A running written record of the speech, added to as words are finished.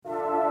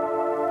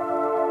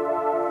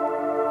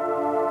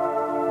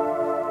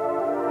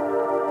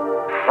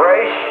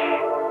fresh,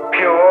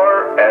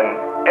 pure, and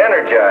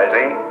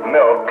energizing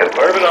milk.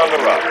 Bourbon on the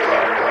Rocks.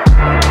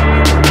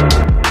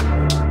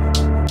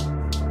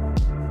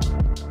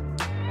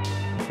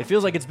 It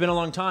feels like it's been a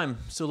long time,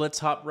 so let's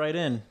hop right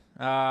in.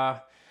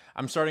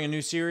 I'm starting a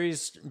new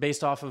series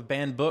based off of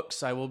banned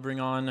books. I will bring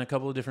on a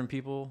couple of different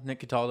people.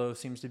 Nick Cataldo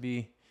seems to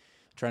be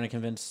trying to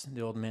convince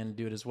the old man to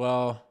do it as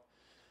well.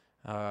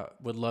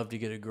 Would love to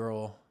get a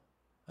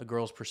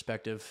girl's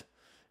perspective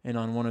in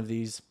on one of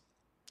these,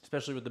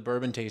 especially with the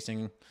bourbon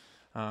tasting.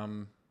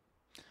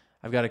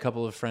 I've got a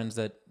couple of friends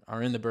that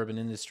are in the bourbon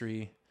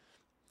industry,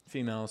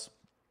 females,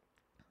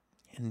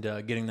 and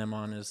getting them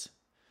on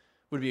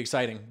would be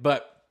exciting.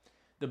 But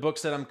the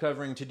books that I'm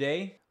covering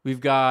today, we've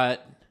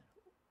got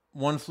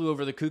One Flew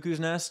Over the Cuckoo's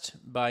Nest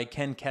by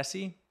Ken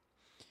Kesey,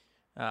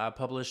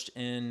 published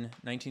in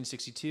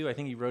 1962. I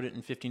think he wrote it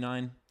in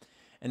 59.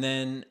 And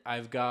then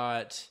I've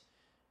got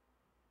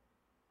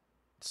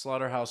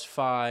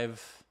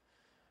Slaughterhouse-Five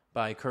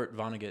by Kurt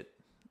Vonnegut,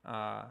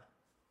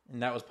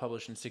 and that was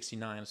published in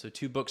 69. So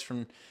two books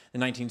from the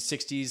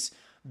 1960s,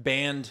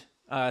 banned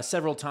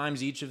several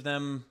times, each of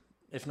them,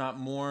 if not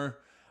more.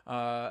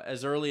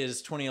 As early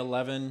as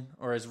 2011,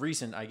 or as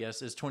recent, I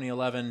guess, as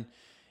 2011,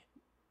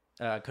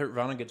 Kurt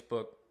Vonnegut's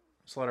book,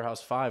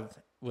 Slaughterhouse-Five,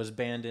 was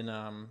banned in,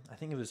 I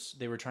think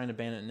they were trying to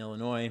ban it in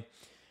Illinois,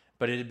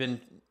 but it had been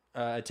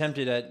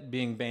attempted at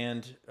being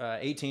banned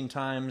 18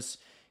 times.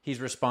 He's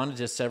responded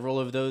to several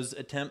of those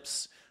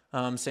attempts,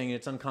 saying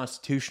it's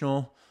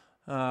unconstitutional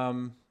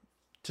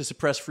to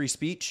suppress free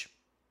speech.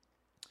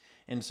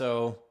 And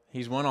so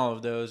he's won all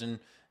of those. And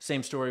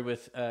same story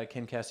with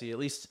Ken Kesey. At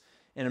least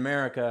in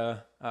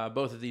America,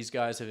 both of these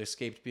guys have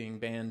escaped being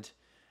banned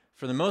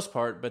for the most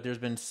part, but there's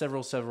been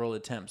several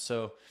attempts.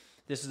 So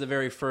this is the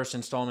very first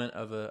installment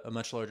of a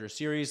much larger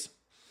series.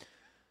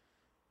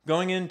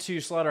 Going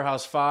into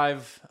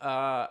Slaughterhouse-Five,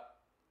 I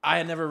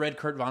had never read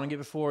Kurt Vonnegut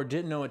before,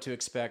 didn't know what to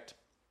expect.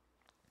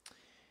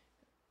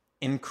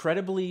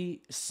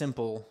 Incredibly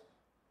simple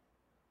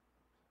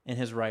in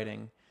his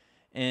writing.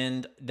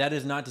 And that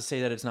is not to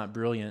say that it's not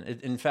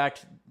brilliant. In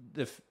fact,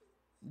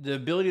 the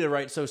ability to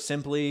write so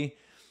simply,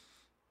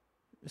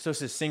 so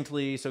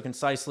succinctly, so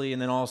concisely, and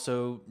then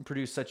also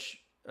produce such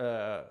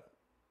an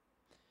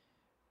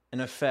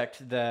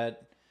effect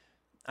that,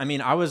 I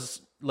mean, I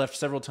was left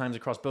several times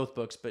across both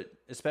books, but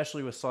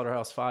especially with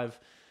Slaughterhouse-Five,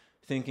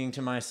 thinking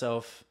to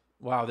myself,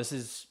 wow, this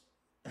is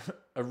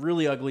a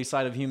really ugly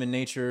side of human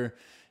nature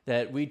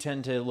that we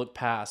tend to look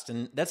past.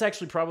 And that's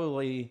actually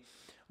probably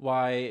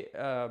why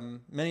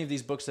many of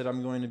these books that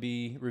I'm going to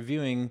be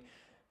reviewing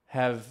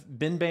have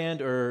been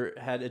banned or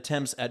had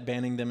attempts at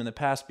banning them in the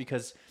past,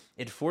 because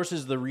it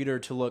forces the reader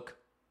to look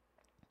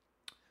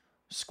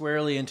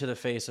squarely into the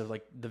face of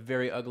like the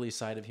very ugly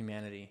side of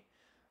humanity.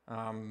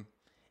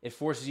 It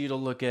forces you to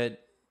look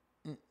at,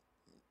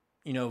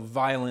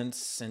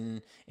 violence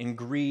and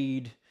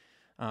greed,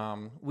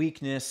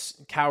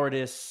 weakness,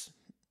 cowardice,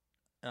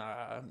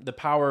 the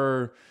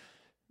power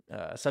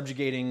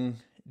subjugating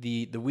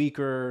the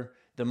weaker,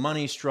 the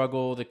money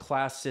struggle, the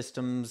class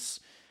systems,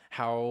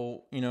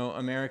 how,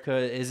 America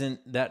isn't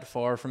that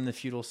far from the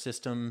feudal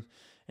system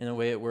in the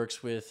way it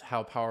works with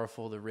how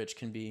powerful the rich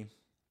can be.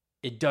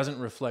 It doesn't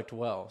reflect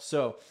well.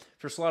 So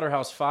for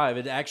Slaughterhouse-Five,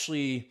 it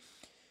actually,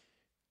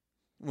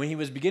 when he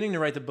was beginning to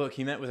write the book,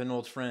 he met with an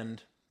old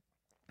friend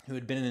who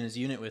had been in his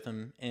unit with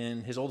him,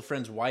 and his old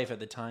friend's wife at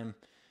the time,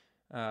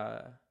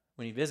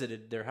 when he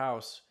visited their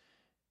house,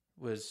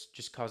 was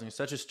just causing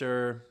such a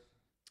stir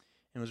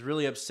and was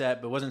really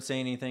upset, but wasn't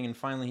saying anything. And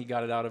finally he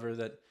got it out of her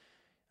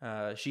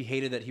that she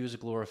hated that he was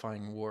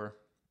glorifying war.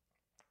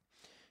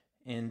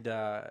 And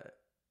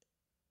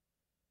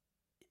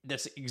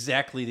that's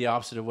exactly the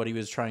opposite of what he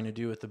was trying to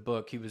do with the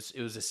book. It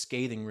was a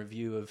scathing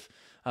review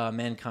of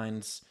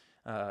mankind's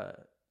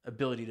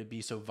ability to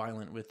be so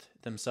violent with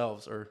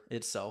themselves or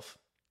itself.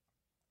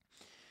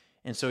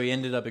 And so he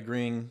ended up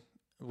agreeing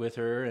with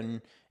her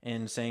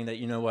and saying that,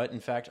 you know what, in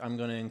fact, I'm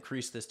going to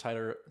increase this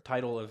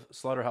title of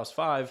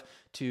Slaughterhouse-Five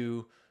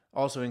to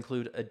also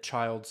include a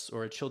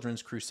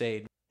children's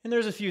crusade. And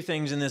there's a few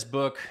things in this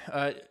book.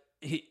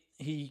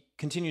 He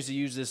continues to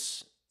use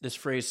this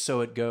phrase,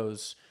 "so it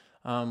goes,"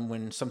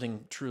 when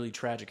something truly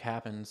tragic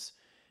happens.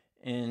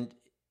 And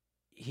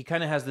he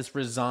kind of has this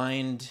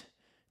resigned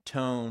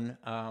tone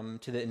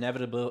to the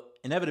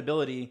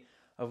inevitability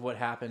of what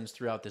happens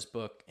throughout this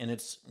book. And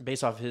it's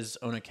based off his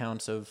own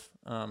accounts of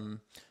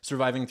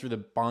surviving through the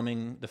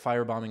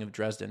firebombing of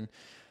Dresden.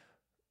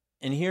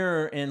 And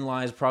herein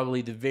lies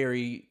probably the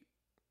very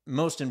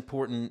most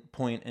important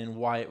point in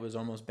why it was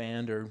almost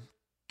banned, or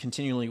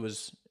continually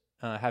was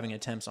having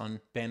attempts on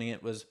banning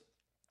it, was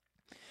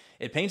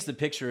it paints the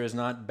picture as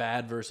not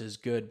bad versus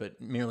good, but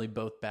merely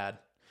both bad.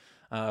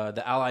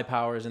 The Allied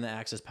powers and the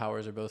Axis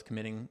powers are both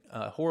committing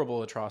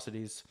horrible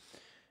atrocities,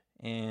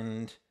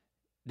 and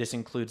this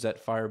includes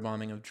that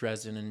firebombing of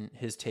Dresden and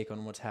his take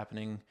on what's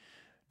happening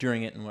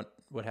during it and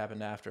what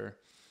happened after.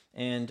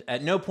 And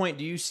at no point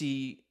do you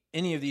see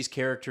any of these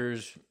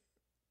characters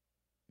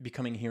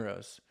becoming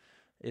heroes.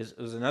 Is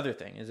another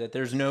thing, is that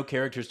there's no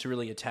characters to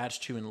really attach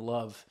to and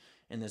love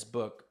in this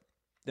book.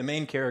 The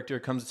main character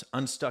comes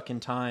unstuck in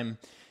time,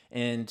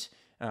 and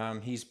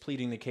he's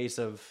pleading the case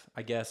of,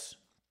 I guess,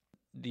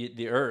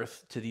 the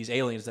Earth to these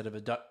aliens that have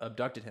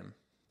abducted him.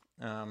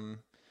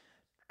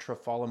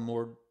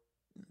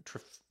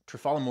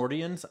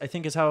 Trifalumordians, I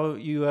think is how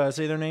you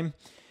say their name.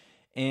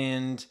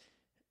 And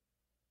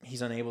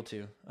he's unable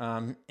to.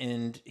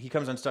 And he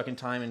comes unstuck in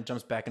time and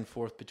jumps back and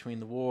forth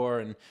between the war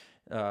and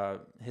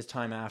his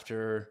time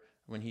after,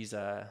 when he's,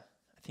 I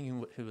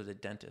think he was a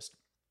dentist.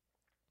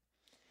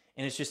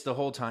 And it's just the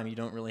whole time you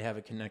don't really have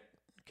a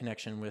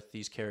connection with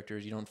these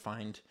characters. You don't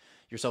find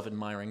yourself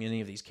admiring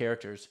any of these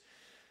characters.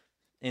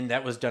 And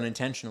that was done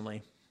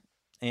intentionally.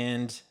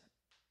 And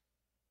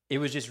it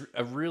was just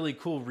a really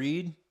cool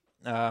read.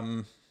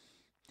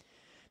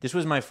 This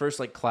was my first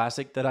like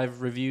classic that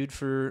I've reviewed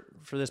for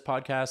this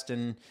podcast,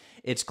 and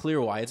it's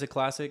clear why it's a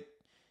classic.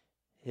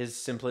 His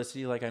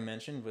simplicity, like I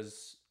mentioned,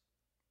 was,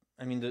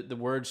 I mean, the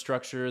word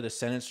structure, the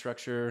sentence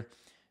structure,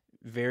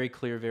 very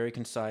clear, very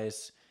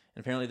concise.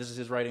 And apparently this is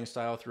his writing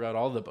style throughout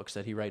all the books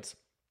that he writes.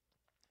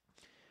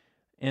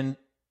 And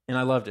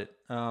I loved it.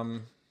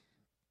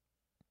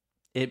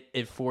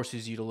 It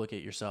forces you to look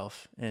at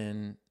yourself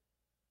and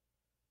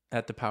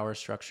at the power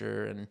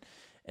structure and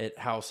at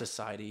how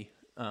society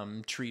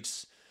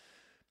treats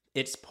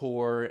its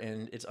poor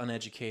and its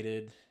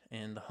uneducated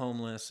and the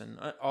homeless and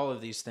all of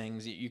these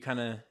things. You kind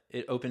of,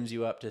 it opens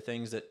you up to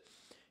things that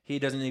he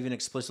doesn't even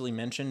explicitly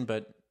mention,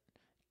 but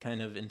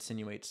kind of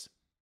insinuates.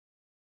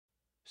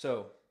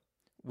 So,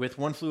 with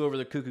One Flew Over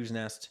the Cuckoo's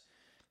Nest,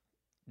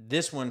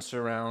 this one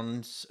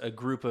surrounds a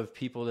group of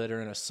people that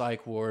are in a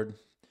psych ward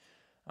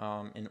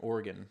in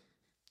Oregon.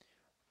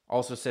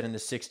 Also set in the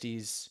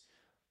 60s.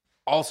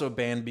 Also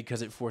banned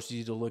because it forces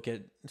you to look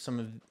at some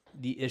of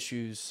the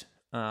issues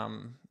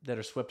that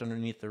are swept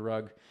underneath the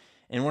rug.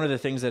 And one of the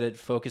things that it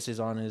focuses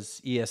on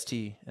is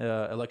EST,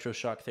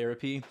 electroshock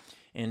therapy,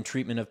 and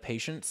treatment of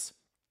patients.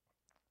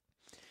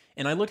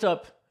 And I looked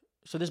up,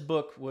 so this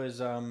book was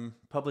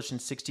published in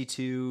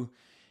 1962,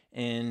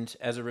 and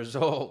as a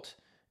result,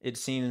 it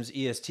seems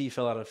EST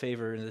fell out of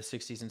favor in the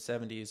 60s and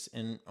 70s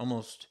and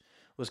almost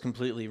was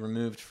completely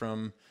removed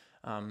from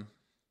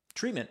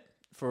treatment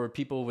for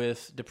people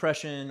with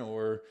depression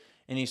or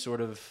any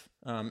sort of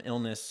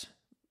illness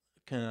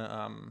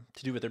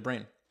to do with their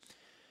brain.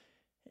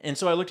 And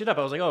so I looked it up.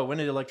 I was like, oh, when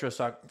did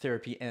electroshock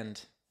therapy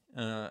end?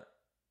 And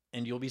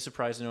you'll be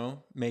surprised to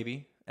know,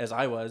 maybe, as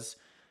I was,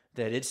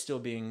 that it's still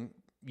being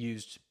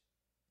used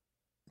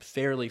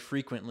fairly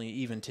frequently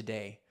even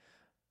today.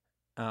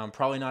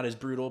 Probably not as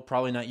brutal,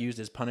 probably not used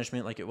as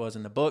punishment like it was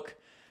in the book,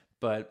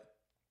 but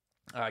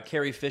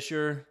Carrie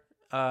Fisher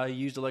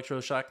used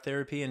electroshock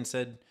therapy and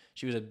said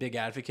she was a big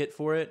advocate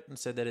for it and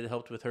said that it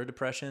helped with her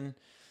depression.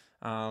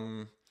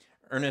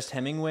 Ernest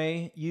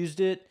Hemingway used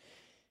it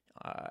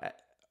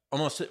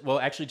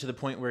actually to the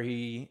point where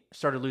he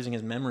started losing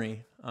his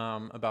memory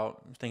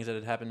about things that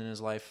had happened in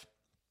his life.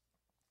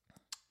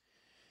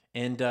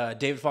 And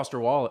David Foster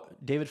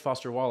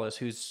Wallace,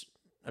 who's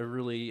a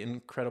really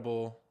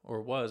incredible,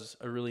 or was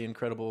a really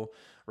incredible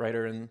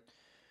writer in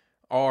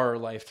our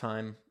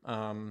lifetime,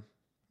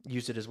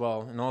 used it as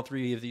well. And all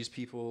three of these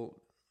people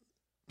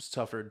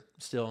suffered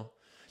still,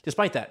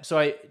 despite that.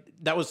 So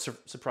that was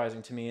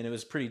surprising to me, and it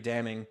was pretty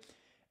damning.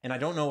 And I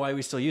don't know why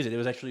we still use it. It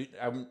was actually,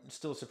 I'm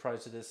still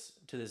surprised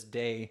to this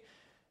day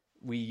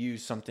we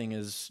use something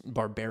as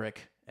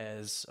barbaric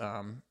as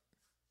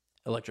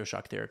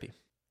electroshock therapy.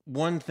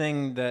 One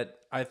thing that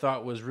I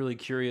thought was really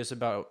curious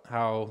about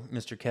how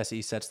Mr.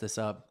 Kesey sets this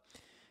up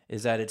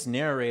is that it's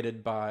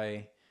narrated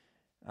by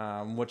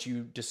what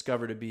you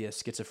discover to be a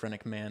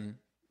schizophrenic man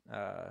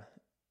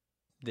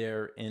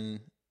there in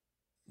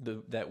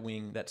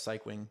that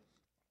psych wing.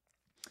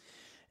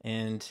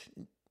 And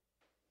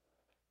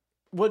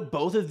what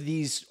both of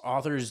these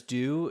authors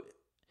do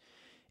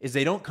is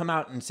they don't come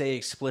out and say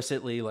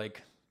explicitly,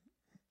 like,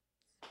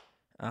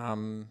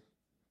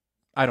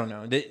 I don't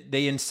know,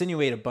 they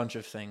insinuate a bunch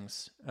of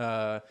things,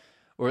 or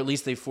at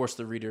least they force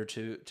the reader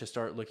to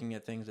start looking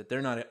at things that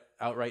they're not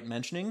outright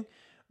mentioning,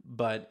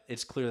 but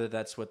it's clear that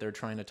that's what they're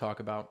trying to talk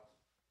about.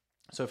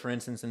 So, for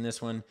instance, in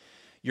this one,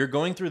 you're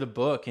going through the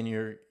book and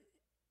you're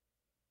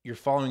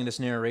following this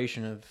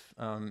narration of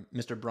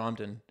Mr.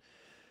 Brompton,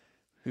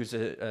 who's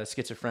a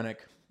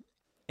schizophrenic,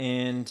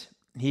 and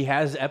he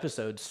has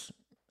episodes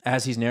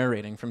as he's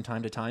narrating from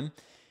time to time,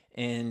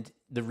 and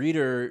the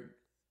reader,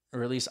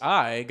 or at least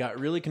I, got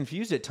really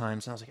confused at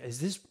times, and I was like, is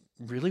this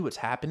really what's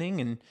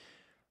happening? And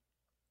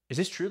is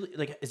this truly,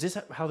 like, is this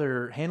how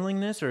they're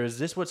handling this, or is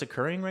this what's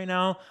occurring right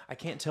now? I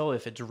can't tell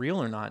if it's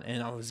real or not,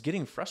 and I was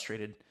getting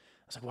frustrated. I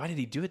was like, why did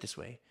he do it this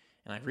way?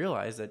 And I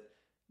realized that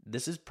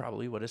this is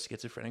probably what a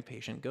schizophrenic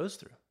patient goes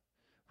through,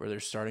 where they're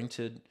starting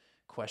to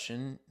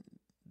question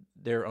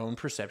their own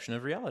perception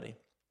of reality.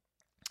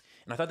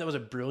 And I thought that was a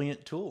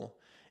brilliant tool.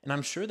 And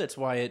I'm sure that's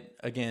why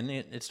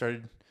it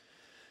started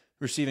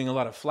receiving a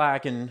lot of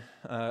flack and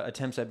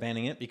attempts at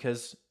banning it,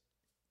 because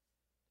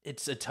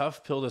it's a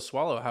tough pill to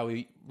swallow how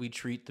we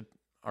treat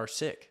our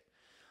sick.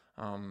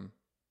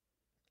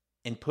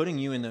 and putting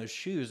you in those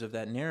shoes of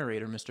that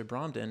narrator, Mr.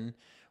 Bromden,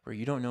 where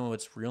you don't know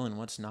what's real and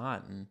what's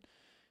not, and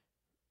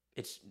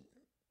it's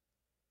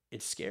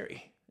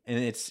scary, and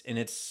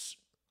it's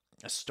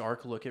a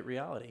stark look at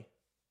reality.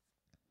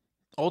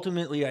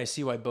 Ultimately, I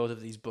see why both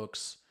of these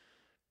books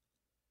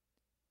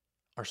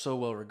are so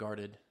well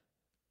regarded.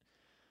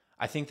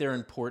 I think they're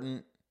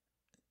important,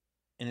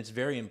 and it's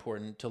very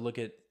important to look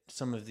at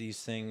some of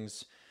these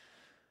things.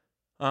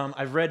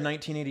 I've read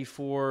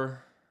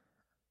 1984.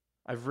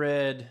 I've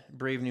read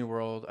Brave New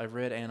World. I've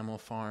read Animal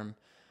Farm.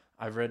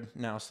 I've read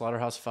now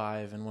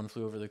Slaughterhouse-Five and One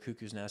Flew Over the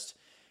Cuckoo's Nest.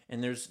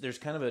 And there's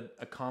kind of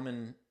a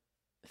common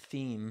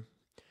theme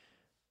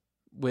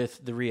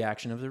with the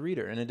reaction of the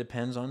reader. And it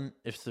depends on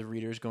if the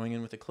reader is going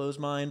in with a closed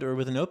mind or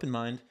with an open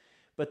mind.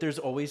 But there's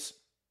always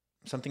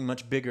something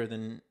much bigger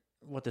than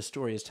what the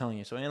story is telling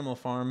you. So Animal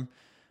Farm,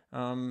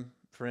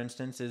 for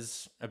instance,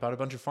 is about a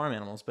bunch of farm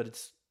animals, but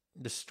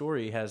the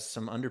story has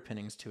some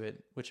underpinnings to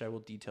it, which I will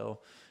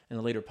detail in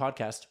a later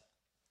podcast,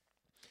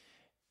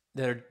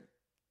 that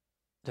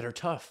are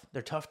tough.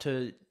 They're tough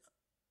to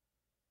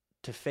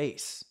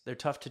face. They're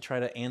tough to try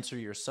to answer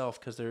yourself,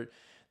 because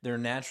they're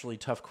naturally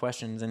tough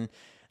questions. And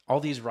all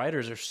these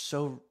writers are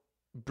so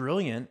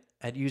brilliant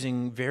at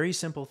using very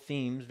simple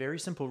themes, very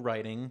simple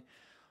writing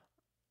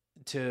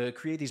to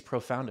create these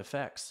profound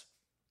effects.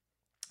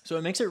 So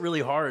it makes it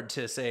really hard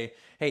to say,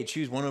 hey,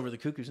 choose One Over the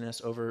Cuckoo's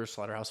Nest over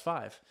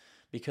Slaughterhouse-Five,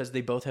 because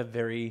they both have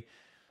very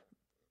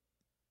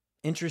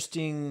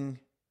interesting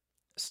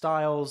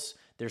styles.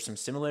 There's some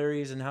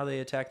similarities in how they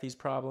attack these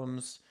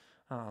problems.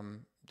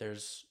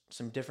 There's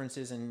some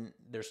differences in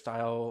their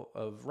style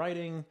of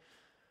writing.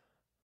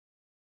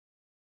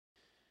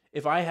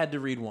 If I had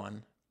to read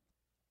one,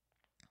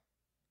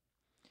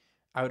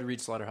 I would read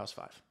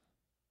Slaughterhouse-Five.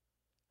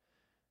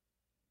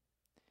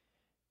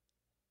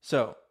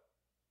 So,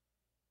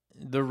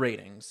 the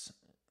ratings,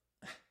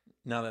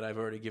 now that I've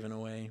already given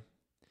away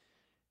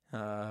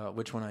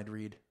which one I'd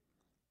read.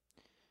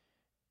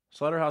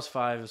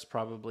 Slaughterhouse-Five is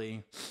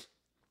probably,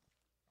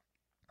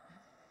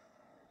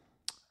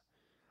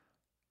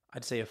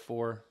 I'd say, a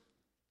 4.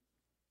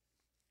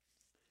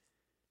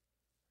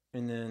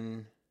 And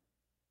then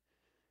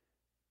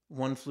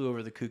One Flew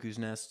Over the Cuckoo's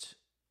Nest,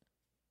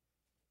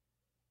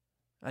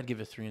 I'd give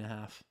it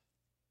 3.5.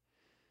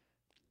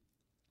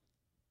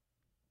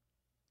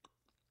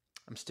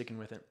 I'm sticking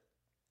with it.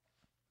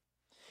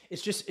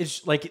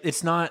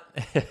 It's not,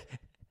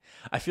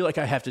 I feel like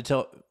I have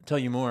to tell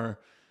you more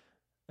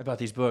about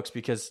these books,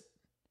 because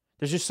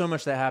there's just so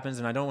much that happens,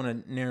 and I don't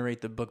want to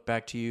narrate the book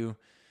back to you,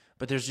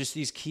 but there's just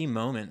these key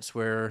moments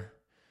where,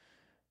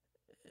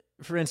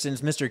 for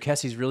instance, Mr.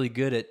 Kesey's really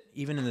good at,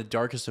 even in the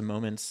darkest of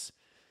moments,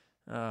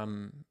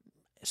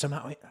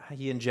 somehow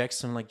he injects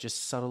some like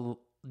just subtle,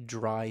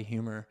 dry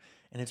humor,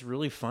 and it's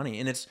really funny.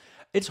 And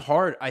it's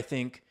hard, I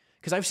think,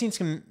 because I've seen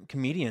some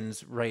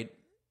comedians write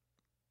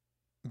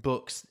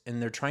books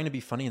and they're trying to be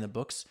funny in the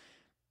books,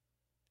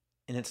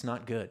 and it's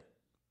not good.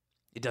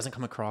 It doesn't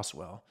come across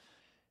well,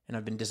 and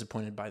I've been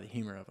disappointed by the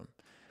humor of them.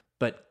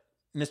 But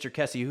Mr.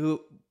 Kesey,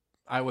 who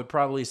I would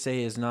probably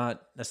say is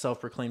not a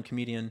self-proclaimed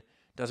comedian,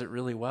 does it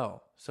really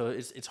well. So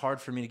it's hard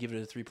for me to give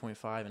it a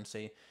 3.5 and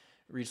say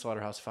read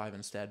Slaughterhouse-Five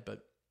instead.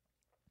 But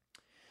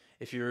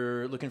if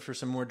you're looking for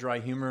some more dry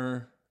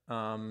humor,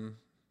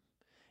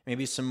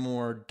 maybe some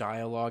more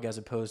dialogue as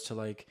opposed to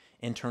like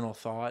internal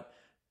thought,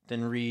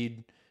 then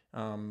read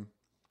One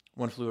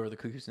Flew Over the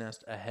Cuckoo's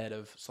Nest ahead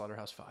of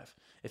Slaughterhouse-Five.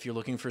 If you're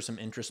looking for some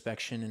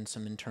introspection and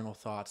some internal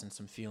thoughts and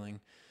some feeling,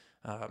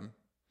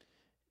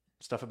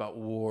 stuff about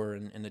war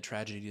and the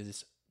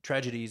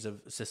tragedies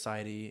of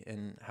society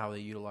and how they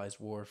utilize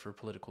war for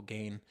political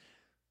gain,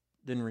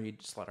 then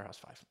read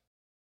Slaughterhouse-Five.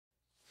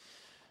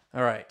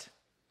 All right.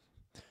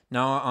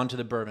 Now on to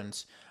the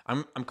bourbons.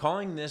 I'm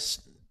calling this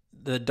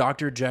the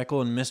Dr.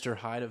 Jekyll and Mr.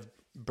 Hyde of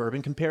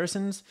bourbon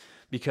comparisons,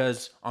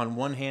 because on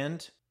one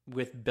hand,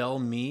 with Belle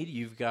Meade,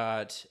 you've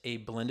got a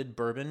blended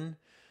bourbon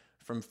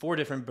from 4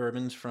 different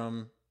bourbons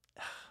from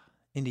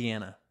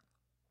Indiana.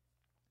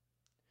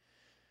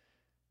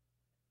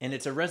 And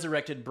it's a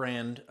resurrected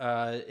brand.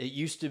 It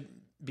used to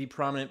be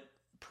prominent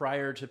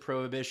prior to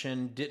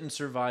Prohibition, didn't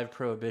survive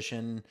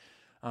Prohibition,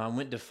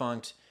 went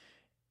defunct.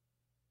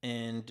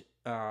 And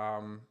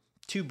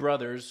 2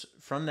 brothers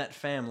from that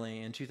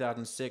family in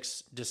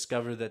 2006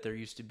 discovered that there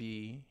used to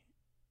be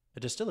a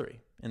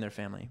distillery in their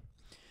family.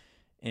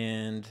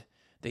 And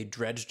they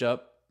dredged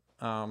up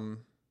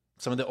some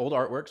of the old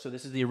artwork. So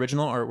this is the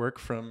original artwork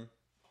from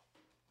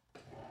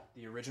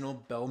the original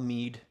Belle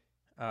Meade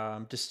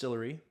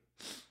distillery.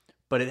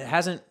 But it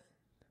hasn't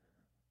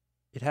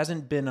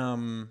been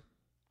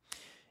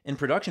in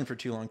production for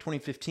too long,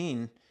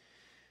 2015.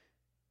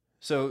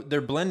 So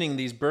they're blending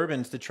these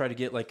bourbons to try to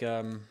get like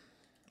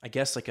I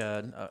guess like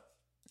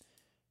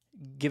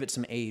give it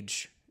some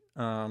age.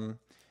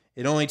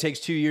 It only takes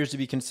 2 years to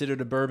be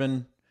considered a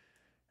bourbon.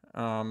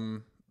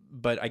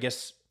 But I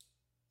guess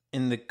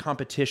in the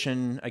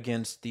competition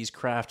against these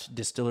craft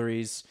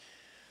distilleries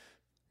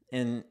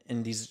in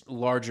these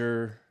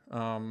larger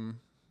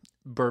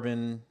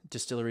bourbon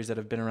distilleries that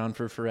have been around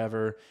for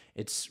forever.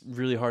 It's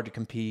really hard to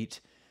compete.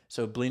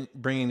 So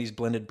bringing these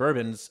blended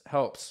bourbons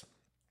helps.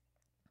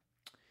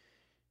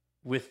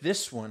 With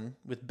this one,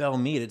 with Belle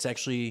Meade, it's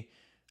actually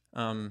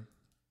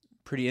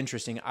pretty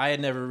interesting. I had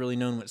never really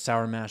known what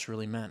sour mash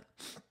really meant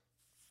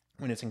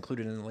when it's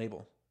included in the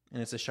label.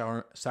 And it's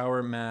a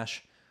sour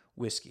mash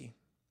whiskey.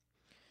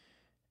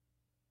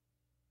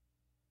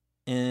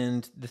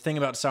 And the thing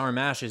about sour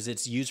mash is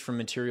it's used from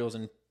materials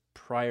in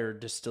prior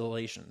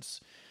distillations,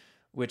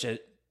 which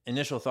at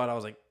initial thought I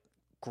was like,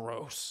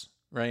 gross,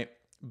 right?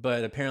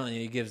 But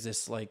apparently it gives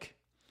this like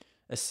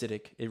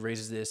acidic, it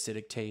raises the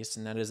acidic taste,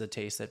 and that is a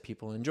taste that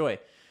people enjoy.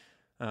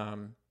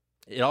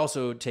 It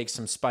also takes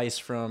some spice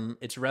from,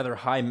 it's rather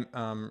high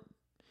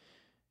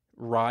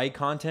rye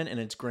content in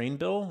its grain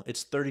bill.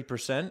 It's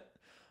 30%.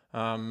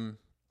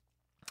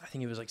 I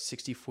think it was like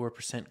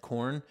 64%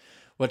 corn.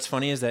 What's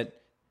funny is that,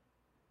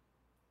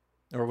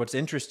 or what's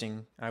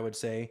interesting, I would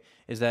say,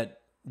 is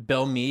that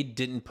Belle Meade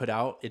didn't put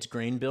out its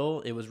grain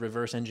bill. It was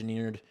reverse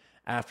engineered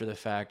after the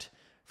fact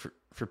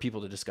for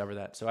people to discover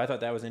that. So I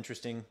thought that was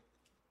interesting.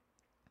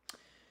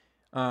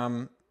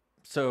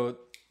 So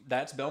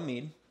that's Belle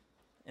Meade,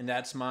 and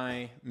that's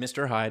my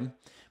Mr. Hyde.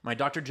 My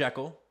Dr.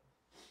 Jekyll,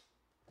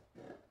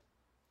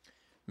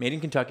 made in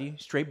Kentucky,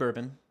 straight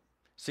bourbon,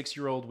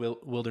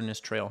 6-year-old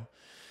Wilderness Trail.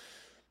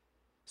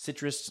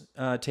 Citrus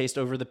taste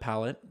over the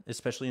palate,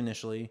 especially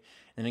initially,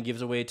 and it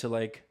gives away to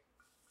like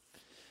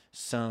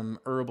some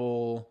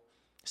herbal,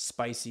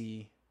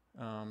 spicy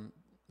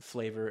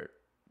flavor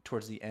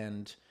towards the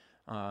end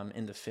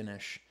in the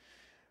finish.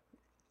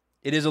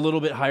 It is a little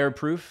bit higher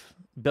proof.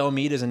 Belle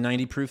Meade is a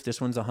 90 proof. This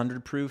one's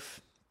 100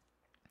 proof.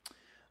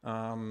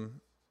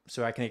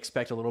 So I can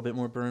expect a little bit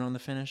more burn on the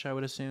finish, I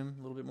would assume.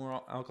 A little bit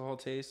more alcohol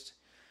taste.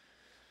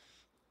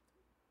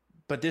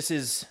 But this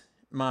is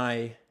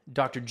my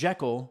Dr.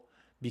 Jekyll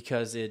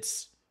because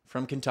it's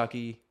from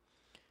Kentucky.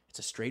 It's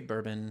a straight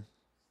bourbon,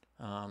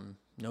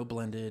 no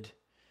blended.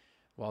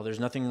 While there's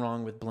nothing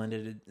wrong with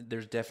blended,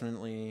 there's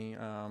definitely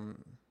a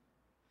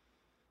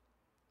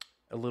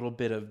little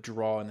bit of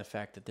draw in the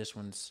fact that this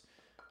one's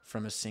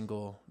from a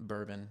single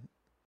bourbon.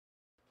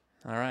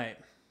 All right.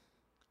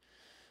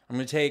 I'm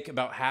going to take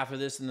about half of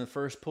this in the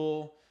first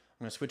pull.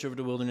 I'm going to switch over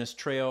to Wilderness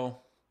Trail,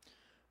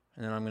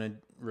 and then I'm going to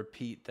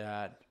repeat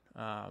that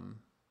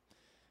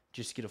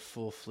just to get a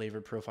full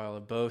flavor profile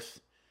of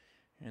both.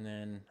 And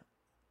then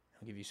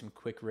I'll give you some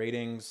quick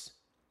ratings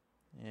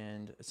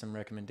and some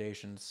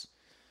recommendations.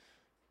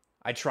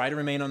 I try to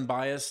remain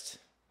unbiased.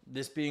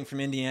 This being from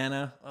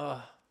Indiana,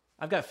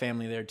 I've got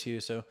family there too,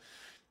 so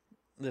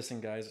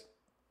listen, guys,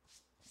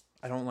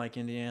 I don't like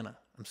Indiana.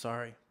 I'm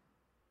sorry.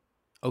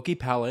 Oaky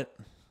palate.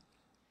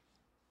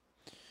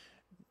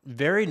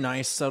 Very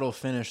nice, subtle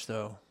finish,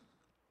 though.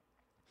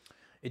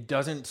 It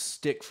doesn't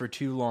stick for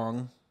too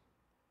long.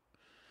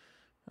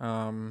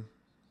 But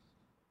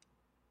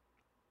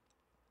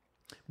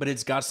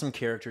it's got some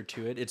character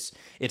to it.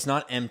 It's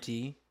not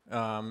empty,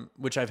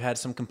 which I've had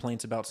some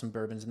complaints about some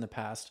bourbons in the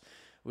past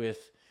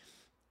with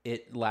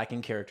it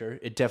lacking character.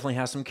 It definitely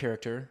has some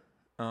character.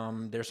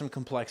 There's some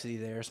complexity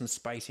there, some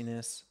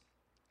spiciness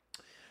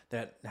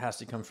that has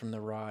to come from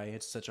the rye.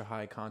 It's such a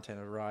high content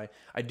of rye.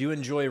 I do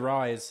enjoy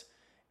ryes,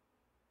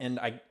 and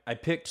I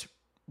picked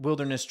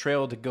Wilderness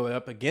Trail to go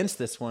up against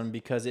this one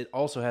because it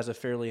also has a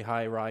fairly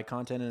high rye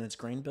content in its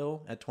grain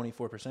bill at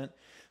 24%.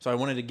 So I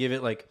wanted to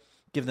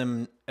give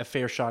them a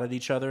fair shot at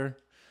each other.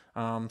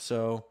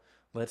 So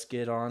let's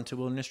get on to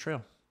Wilderness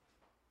Trail.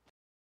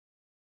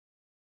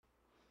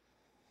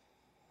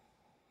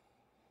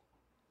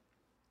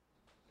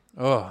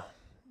 Oh,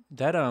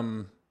 that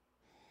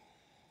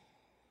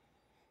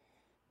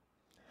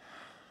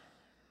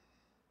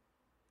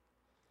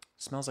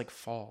smells like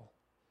fall.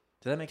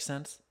 Does that make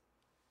sense?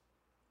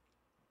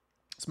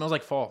 It smells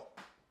like fall.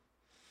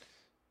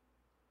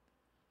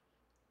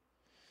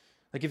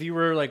 Like if you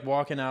were like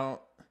walking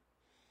out,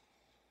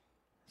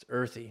 it's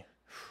earthy.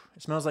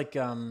 It smells like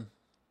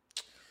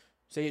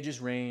say it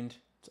just rained.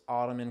 It's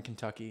autumn in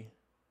Kentucky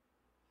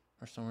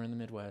or somewhere in the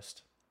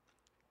Midwest.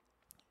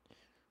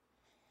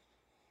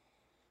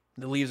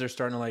 The leaves are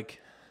starting to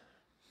like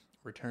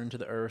return to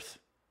the earth.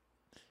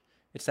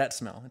 It's that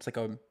smell. It's like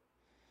a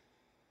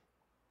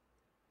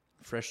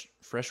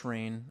fresh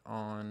rain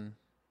on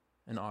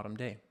an autumn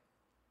day.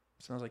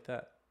 It smells like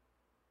that.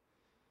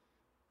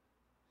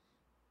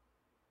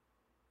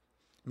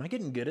 Am I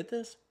getting good at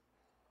this?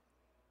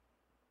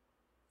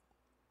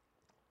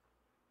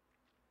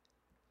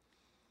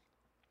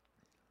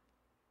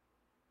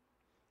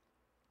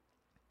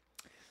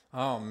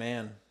 Oh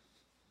man.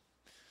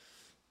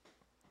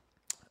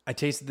 I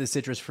tasted the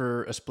citrus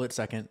for a split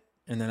second,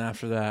 and then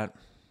after that,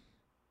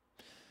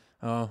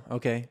 oh,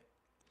 okay.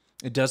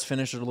 It does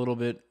finish it a little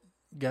bit.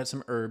 Got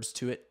some herbs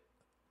to it.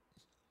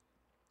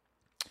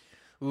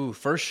 Ooh,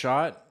 first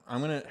shot.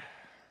 I'm going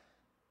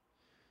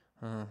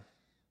to...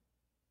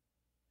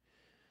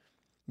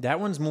 that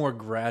one's more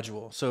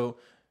gradual. So,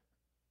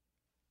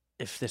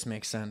 if this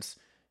makes sense,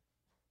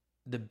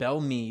 the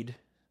Belle Meade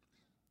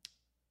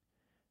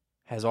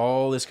has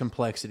all this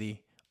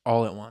complexity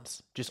all at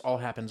once. Just all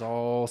happens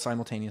all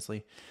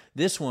simultaneously.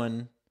 This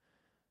one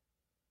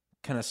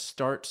kind of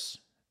starts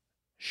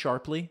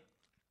sharply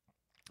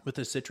with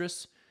the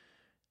citrus,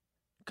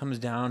 comes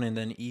down and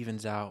then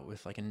evens out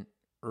with like an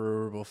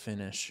herbal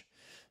finish.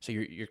 So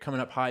you're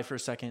coming up high for a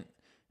second,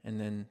 and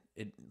then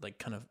it like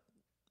kind of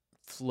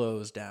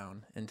flows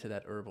down into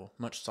that herbal,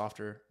 much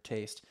softer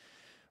taste.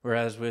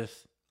 Whereas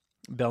with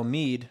Belle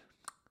Meade,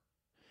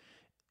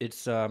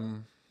 it's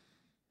all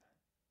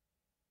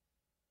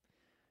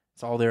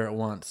there at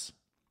once.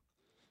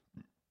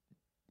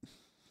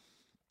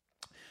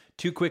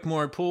 2 quick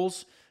more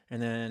pulls,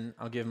 and then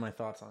I'll give my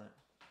thoughts on it.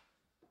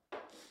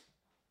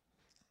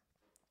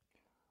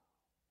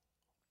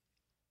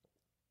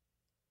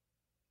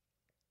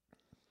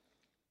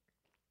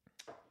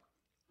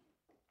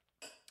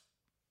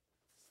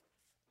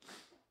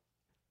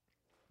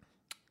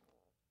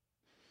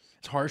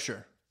 It's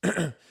harsher.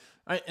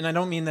 And I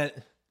don't mean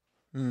that.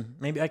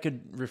 Maybe I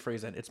could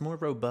rephrase that. It's more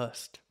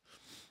robust.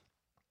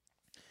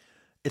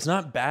 It's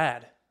not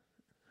bad.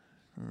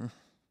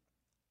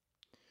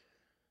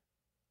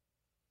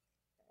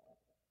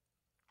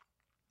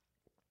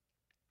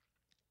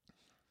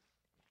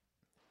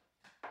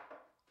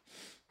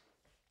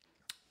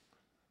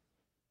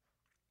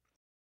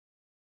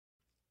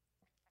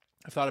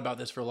 I've thought about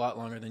this for a lot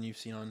longer than you've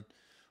seen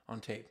on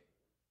tape.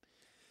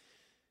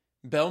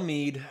 Belle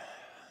Meade.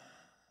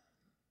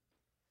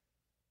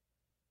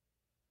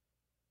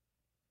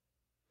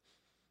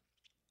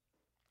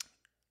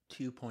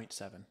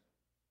 .7.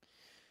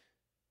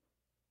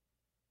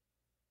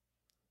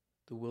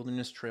 The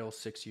Wilderness Trail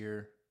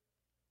 6-year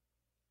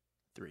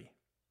 3.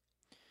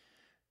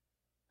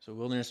 So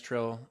Wilderness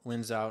Trail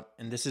wins out,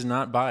 and this is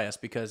not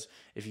biased because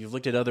if you've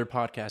looked at other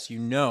podcasts, you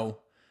know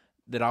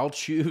that I'll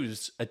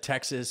choose a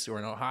Texas or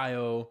an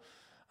Ohio,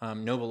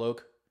 Noble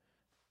Oak.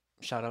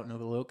 Shout out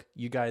Noble Oak.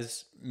 You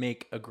guys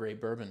make a great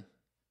bourbon,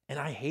 and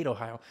I hate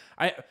Ohio.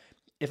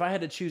 If I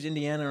had to choose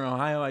Indiana or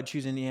Ohio, I'd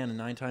choose Indiana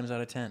 9 times out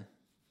of 10.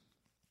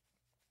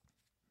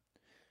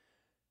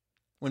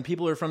 When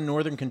people are from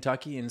Northern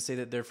Kentucky and say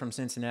that they're from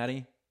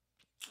Cincinnati,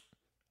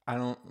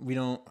 I'm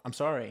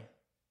sorry.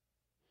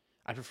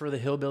 I prefer the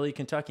hillbilly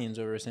Kentuckians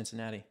over a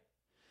Cincinnati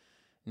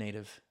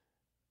native.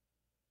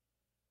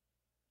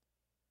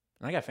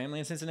 And I got family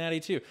in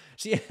Cincinnati too.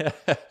 See,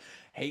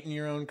 hating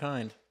your own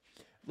kind.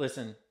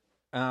 Listen,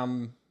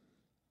 yeah,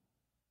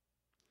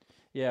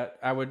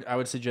 I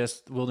would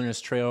suggest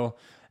Wilderness Trail.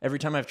 Every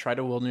time I've tried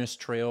a Wilderness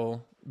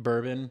Trail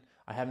bourbon,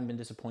 I haven't been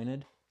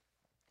disappointed.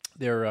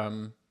 They're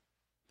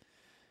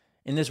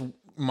in this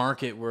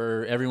market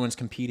where everyone's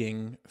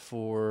competing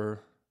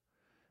for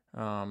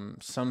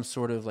some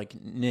sort of like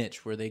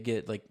niche where they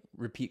get like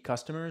repeat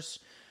customers.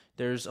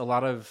 There's a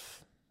lot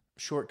of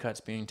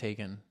shortcuts being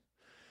taken.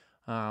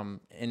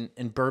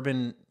 In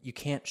bourbon, you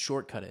can't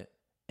shortcut it.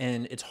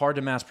 And it's hard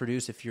to mass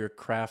produce if you're a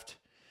craft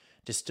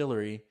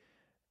distillery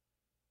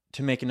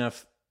to make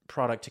enough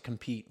product to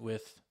compete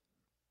with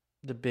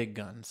the big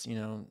guns,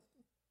 the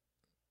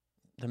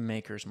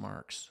Maker's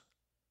Marks.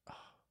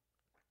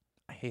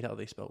 I hate how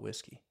they spell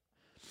whiskey.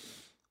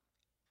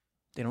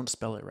 They don't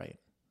spell it right.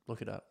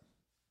 Look it up.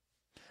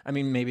 I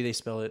mean, maybe they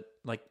spell it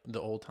like the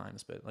old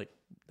times, but like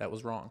that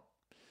was wrong.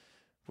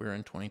 We're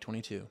in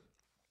 2022.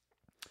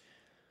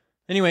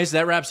 Anyways,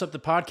 that wraps up the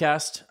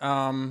podcast.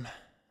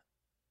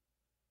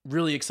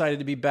 Really excited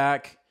to be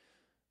back.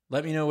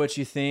 Let me know what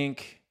you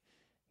think.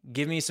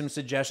 Give me some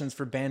suggestions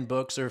for banned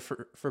books or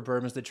for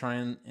bourbons to try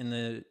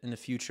in the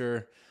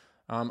future.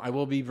 I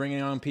will be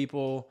bringing on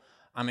people.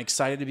 I'm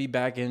excited to be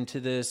back into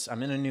this.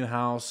 I'm in a new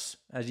house,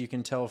 as you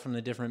can tell from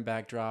the different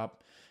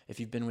backdrop. If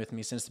you've been with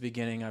me since the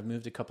beginning, I've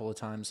moved a couple of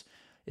times.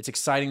 It's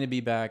exciting to be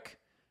back.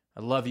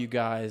 I love you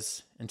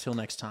guys. Until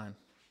next time.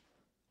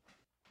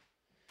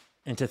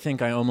 And to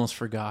think I almost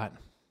forgot.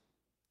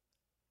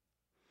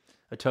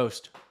 A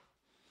toast.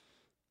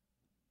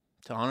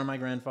 To honor my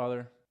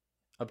grandfather.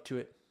 Up to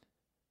it.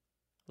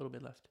 A little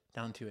bit left.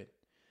 Down to it.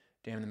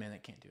 Damn the man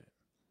that can't do it.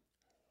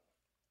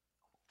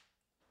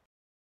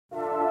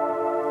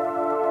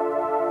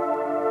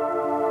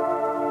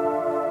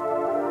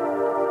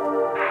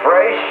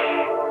 Fresh,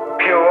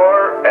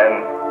 pure,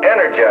 and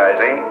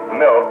energizing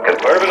milk.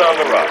 Bourbon on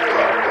the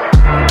Rocks.